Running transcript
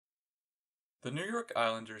The New York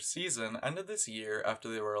Islanders' season ended this year after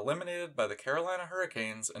they were eliminated by the Carolina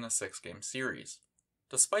Hurricanes in a 6-game series.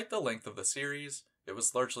 Despite the length of the series, it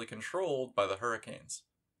was largely controlled by the Hurricanes.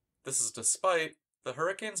 This is despite the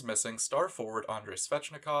Hurricanes missing star forward Andrei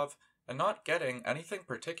Svechnikov and not getting anything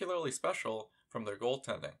particularly special from their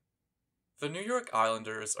goaltending. The New York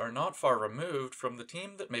Islanders are not far removed from the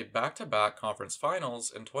team that made back-to-back conference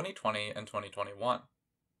finals in 2020 and 2021.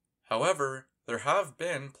 However, there have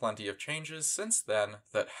been plenty of changes since then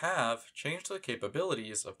that have changed the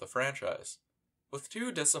capabilities of the franchise. With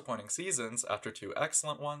two disappointing seasons after two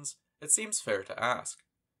excellent ones, it seems fair to ask,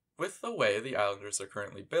 with the way the Islanders are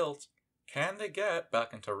currently built, can they get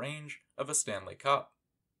back into range of a Stanley Cup?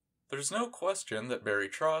 There's no question that Barry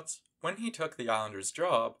Trotz, when he took the Islanders'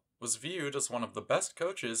 job, was viewed as one of the best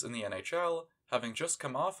coaches in the NHL, having just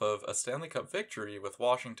come off of a Stanley Cup victory with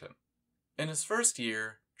Washington. In his first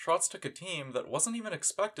year, Trotz took a team that wasn't even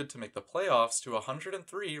expected to make the playoffs to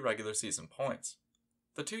 103 regular season points.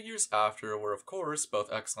 The 2 years after were of course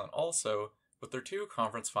both excellent also, with their two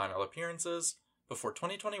conference final appearances, before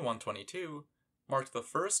 2021-22 marked the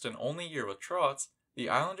first and only year with Trotz the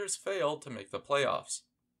Islanders failed to make the playoffs.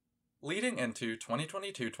 Leading into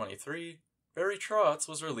 2022-23, Barry Trotz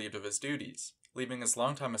was relieved of his duties, leaving his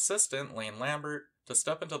longtime assistant Lane Lambert to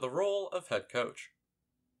step into the role of head coach.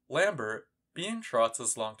 Lambert, being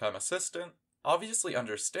Trotz's longtime assistant, obviously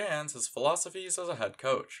understands his philosophies as a head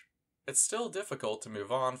coach. It's still difficult to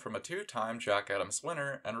move on from a two-time Jack Adams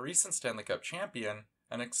winner and recent Stanley Cup champion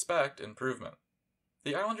and expect improvement.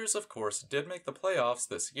 The Islanders of course did make the playoffs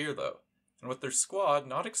this year though, and with their squad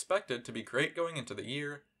not expected to be great going into the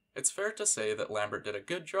year, it's fair to say that Lambert did a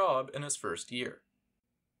good job in his first year.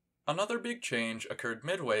 Another big change occurred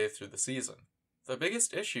midway through the season. The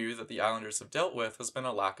biggest issue that the Islanders have dealt with has been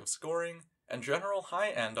a lack of scoring and general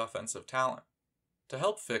high-end offensive talent. To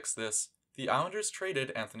help fix this, the Islanders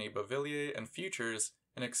traded Anthony Beauvillier and futures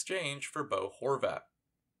in exchange for Bo Horvat.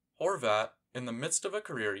 Horvat, in the midst of a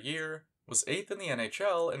career year, was 8th in the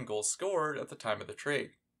NHL in goals scored at the time of the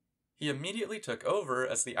trade. He immediately took over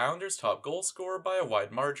as the Islanders' top goal scorer by a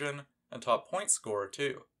wide margin and top point scorer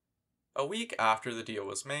too. A week after the deal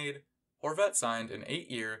was made, Horvat signed an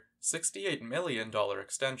 8-year, $68 million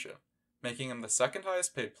extension, making him the second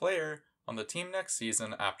highest paid player on the team next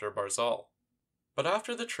season after Barzal. But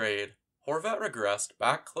after the trade, Horvat regressed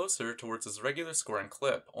back closer towards his regular scoring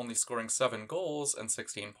clip, only scoring 7 goals and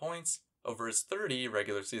 16 points over his 30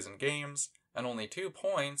 regular season games and only 2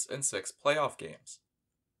 points in 6 playoff games.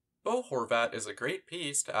 Bo Horvat is a great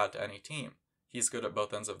piece to add to any team. He's good at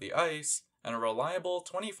both ends of the ice and a reliable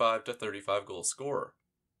 25 to 35 goal scorer.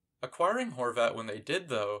 Acquiring Horvat when they did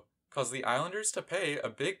though caused the Islanders to pay a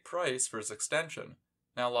big price for his extension,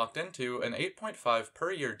 now locked into an $8.5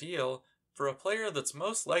 per year deal for a player that's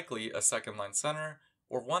most likely a second-line center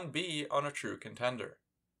or 1B on a true contender.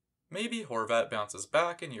 Maybe Horvat bounces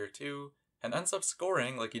back in year 2 and ends up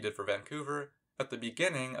scoring like he did for Vancouver at the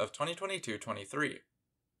beginning of 2022-23.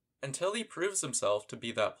 Until he proves himself to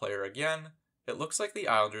be that player again, it looks like the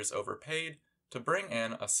Islanders overpaid to bring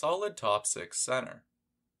in a solid top 6 center.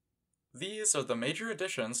 These are the major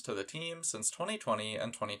additions to the team since 2020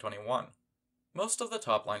 and 2021. Most of the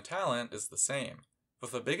top-line talent is the same,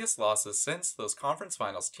 with the biggest losses since those conference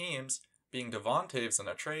finals teams being Devon Toews in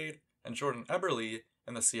a trade and Jordan Eberle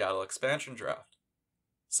in the Seattle expansion draft.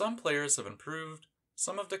 Some players have improved,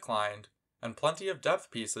 some have declined, and plenty of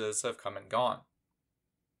depth pieces have come and gone.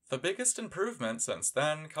 The biggest improvement since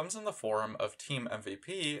then comes in the form of team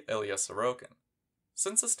MVP Ilya Sorokin.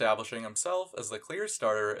 Since establishing himself as the clear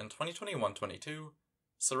starter in 2021-22,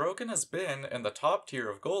 Sorokin has been in the top tier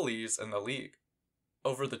of goalies in the league.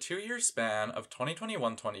 Over the 2-year span of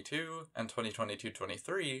 2021-22 and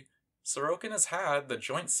 2022-23, Sorokin has had the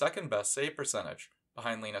joint second best save percentage,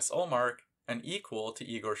 behind Linus Ullmark and equal to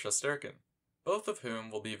Igor Shesterkin, both of whom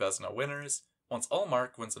will be Vezina winners once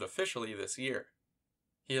Ullmark wins it officially this year.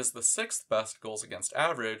 He has the 6th best goals against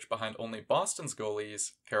average behind only Boston's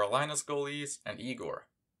goalies, Carolina's goalies, and Igor.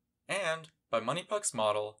 And, by MoneyPuck's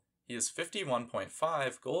model, he has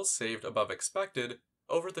 51.5 goals saved above expected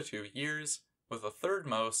over the 2 years, with the 3rd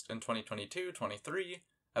most in 2022-23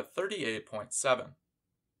 at 38.7.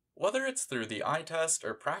 Whether it's through the eye test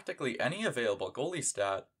or practically any available goalie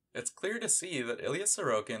stat, it's clear to see that Ilya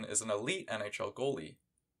Sorokin is an elite NHL goalie.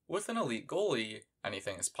 With an elite goalie,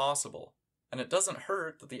 anything is possible, and it doesn't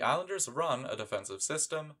hurt that the Islanders run a defensive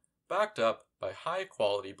system backed up by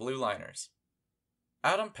high-quality blue liners.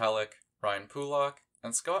 Adam Pelech, Ryan Pulock,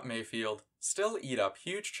 and Scott Mayfield still eat up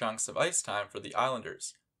huge chunks of ice time for the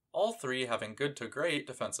Islanders, all three having good to great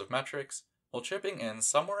defensive metrics while chipping in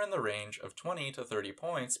somewhere in the range of 20 to 30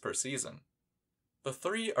 points per season. The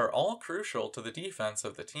three are all crucial to the defense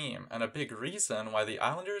of the team and a big reason why the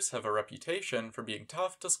Islanders have a reputation for being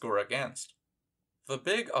tough to score against. The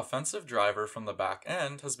big offensive driver from the back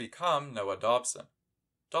end has become Noah Dobson.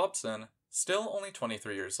 Dobson, still only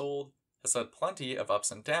 23 years old, has had plenty of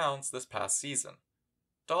ups and downs this past season.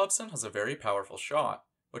 Dobson has a very powerful shot,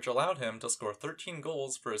 which allowed him to score 13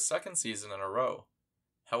 goals for his second season in a row.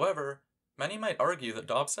 However, many might argue that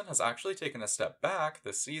Dobson has actually taken a step back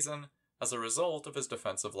this season as a result of his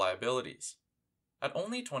defensive liabilities. At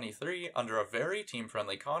only 23 under a very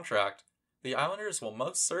team-friendly contract, the Islanders will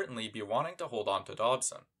most certainly be wanting to hold on to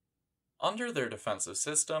Dobson. Under their defensive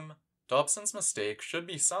system, Dobson's mistake should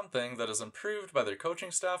be something that is improved by their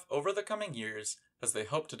coaching staff over the coming years as they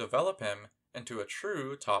hope to develop him into a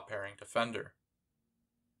true top-pairing defender.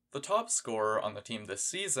 The top scorer on the team this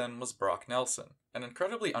season was Brock Nelson, an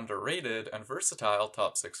incredibly underrated and versatile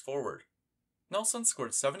top-six forward. Nelson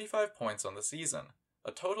scored 75 points on the season,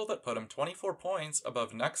 a total that put him 24 points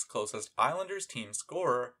above next closest Islanders team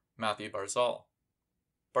scorer, Mathew Barzal.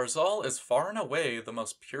 Barzal is far and away the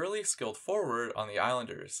most purely skilled forward on the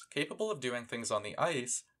Islanders, capable of doing things on the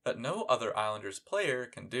ice that no other Islanders player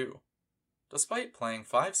can do. Despite playing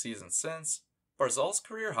 5 seasons since, Barzal's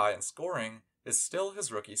career high in scoring is still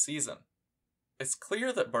his rookie season. It's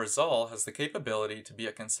clear that Barzal has the capability to be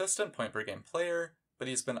a consistent point-per-game player, but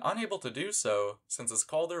he's been unable to do so since his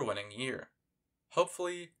Calder-winning year.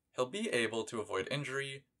 Hopefully, he'll be able to avoid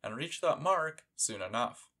injury and reach that mark soon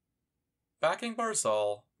enough. Backing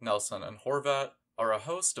Barzal, Nelson, and Horvat are a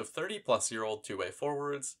host of 30-plus-year-old two-way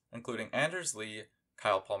forwards, including Anders Lee,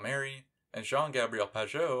 Kyle Palmieri, and Jean-Gabriel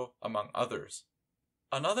Pageau, among others.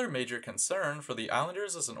 Another major concern for the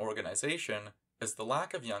Islanders as an organization is the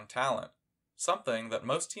lack of young talent, something that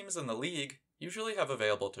most teams in the league usually have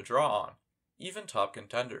available to draw on, even top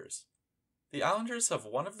contenders. The Islanders have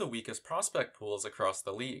one of the weakest prospect pools across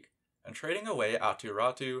the league, and trading away Aatu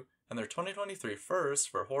Räty and their 2023 first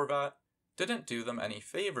for Horvat didn't do them any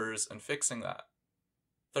favors in fixing that.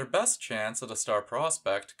 Their best chance at a star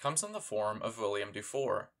prospect comes in the form of William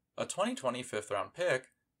Dufour, a 2020 fifth-round pick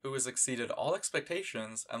who has exceeded all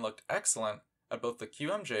expectations and looked excellent at both the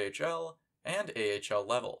QMJHL and AHL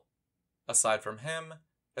level. Aside from him,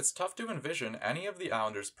 it's tough to envision any of the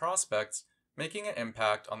Islanders' prospects making an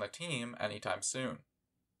impact on the team anytime soon.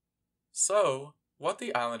 So, what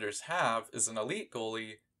the Islanders have is an elite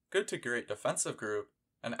goalie, good to great defensive group,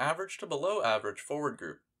 and average to below average forward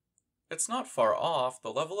group. It's not far off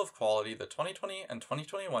the level of quality the 2020 and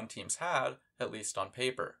 2021 teams had, at least on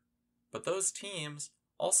paper. But those teams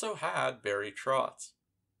also had Barry Trotz.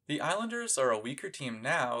 The Islanders are a weaker team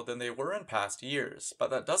now than they were in past years, but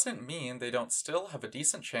that doesn't mean they don't still have a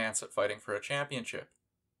decent chance at fighting for a championship.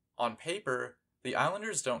 On paper, the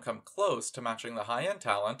Islanders don't come close to matching the high-end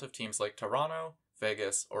talent of teams like Toronto,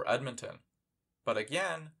 Vegas, or Edmonton. But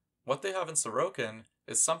again, what they have in Sorokin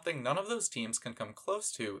is something none of those teams can come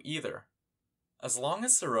close to either. As long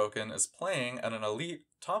as Sorokin is playing at an elite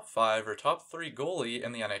top 5 or top 3 goalie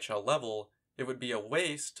in the NHL level, it would be a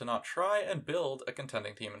waste to not try and build a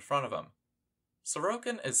contending team in front of him.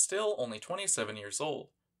 Sorokin is still only 27 years old,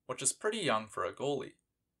 which is pretty young for a goalie.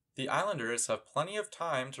 The Islanders have plenty of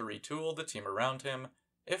time to retool the team around him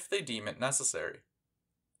if they deem it necessary.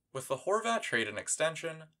 With the Horvat trade and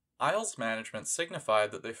extension, Isles management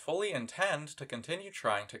signified that they fully intend to continue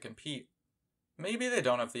trying to compete. Maybe they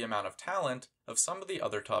don't have the amount of talent of some of the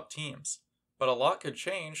other top teams, but a lot could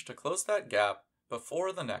change to close that gap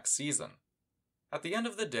before the next season. At the end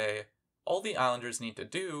of the day, all the Islanders need to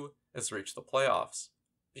do is reach the playoffs,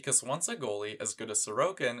 because once a goalie as good as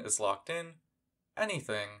Sorokin is locked in,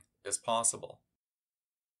 anything is possible.